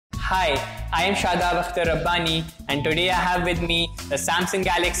Hi, I am Shadab Akhtar Rabbani and today I have with me the Samsung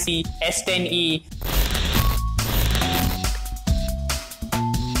Galaxy S10e.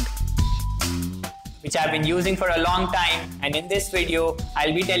 Which I've been using for a long time, and in this video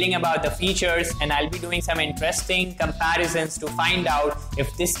I'll be telling about the features and I'll be doing some interesting comparisons to find out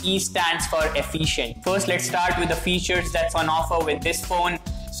if this E stands for efficient. First, let's start with the features that's on offer with this phone.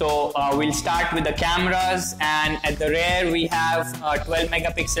 So we'll start with the cameras, and at the rear we have a 12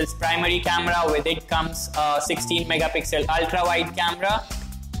 megapixels primary camera. With it comes a 16 megapixel ultra wide camera,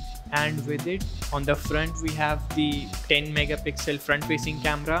 and with it on the front we have the 10 megapixel front facing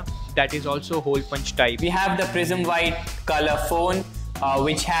camera that is also hole punch type. We have the prism white color phone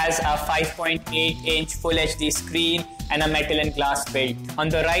which has a 5.8 inch full HD screen and a metal and glass build. On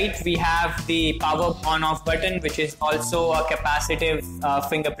the right we have the power on off button, which is also a capacitive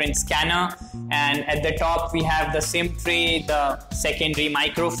fingerprint scanner, and at the top we have the SIM tray, the secondary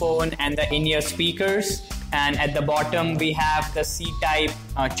microphone and the in-ear speakers, and at the bottom we have the C-type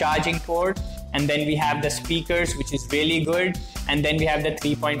charging port, and then we have the speakers, which is really good, and then we have the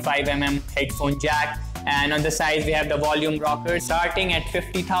 3.5mm headphone jack, and on the side we have the volume rocker. Starting at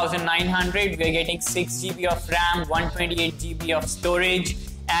 50,900 we are getting 6GB of RAM, 128GB of storage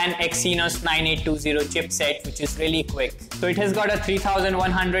and Exynos 9820 chipset, which is really quick. So it has got a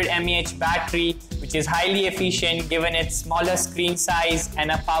 3100 mAh battery, which is highly efficient given its smaller screen size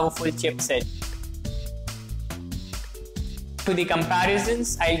and a powerful chipset. To the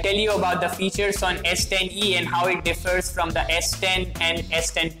comparisons, I'll tell you about the features on S10e and how it differs from the S10 and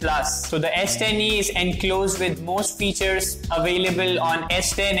S10 Plus. So the S10e is enclosed with most features available on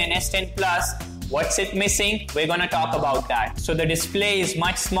S10 and S10 Plus. What's it missing? We're gonna talk about that. So the display is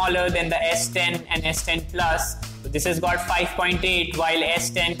much smaller than the S10 and S10 Plus. So this has got 5.8, while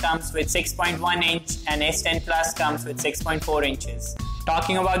S10 comes with 6.1 inch and S10 Plus comes with 6.4 inches.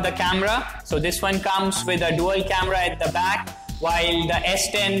 Talking about the camera, so this one comes with a dual camera at the back, while the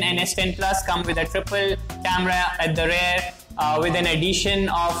S10 and S10 Plus come with a triple camera at the rear with an addition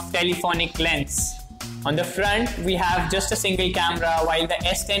of telephonic lens. On the front, we have just a single camera, while the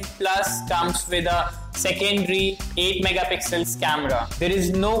S10 Plus comes with a secondary 8 megapixels camera. There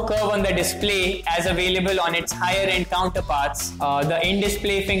is no curve on the display as available on its higher end counterparts. The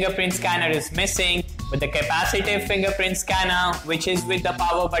in-display fingerprint scanner is missing, but the capacitive fingerprint scanner, which is with the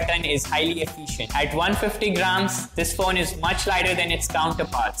power button, is highly efficient. At 150 grams, this phone is much lighter than its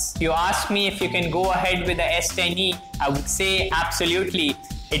counterparts. If you ask me if you can go ahead with the S10e, I would say absolutely.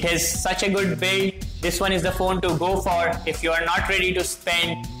 It has such a good build. This one is the phone to go for if you are not ready to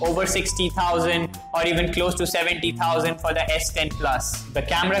spend over 60,000 or even close to 70,000 for the S10 Plus. The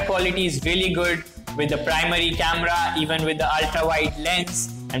camera quality is really good with the primary camera, even with the ultra wide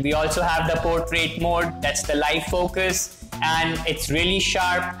lens. And we also have the portrait mode, that's the live focus, and it's really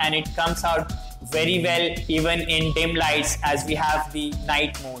sharp and it comes out very well even in dim lights, as we have the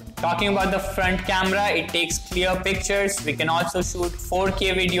night mode. Talking about the front camera, it takes clear pictures. We can also shoot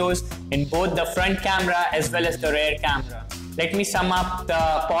 4K videos in both the front camera as well as the rear camera. Let me sum up the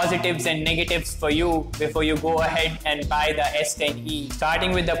positives and negatives for you before you go ahead and buy the S10e.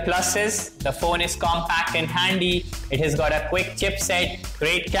 Starting with the pluses, the phone is compact and handy. It has got a quick chipset,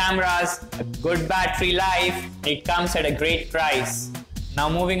 great cameras, a good battery life. It comes at a great price. Now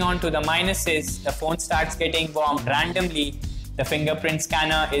moving on to the minuses, the phone starts getting warm randomly. The fingerprint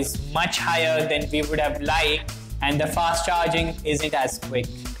scanner is much higher than we would have liked, and the fast charging isn't as quick.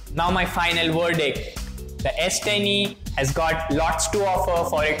 Now my final verdict. The S10e has got lots to offer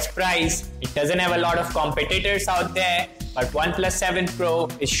for its price. It doesn't have a lot of competitors out there, but OnePlus 7 Pro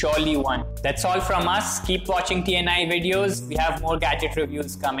is surely one. That's all from us. Keep watching TNI videos. We have more gadget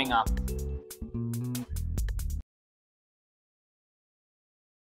reviews coming up.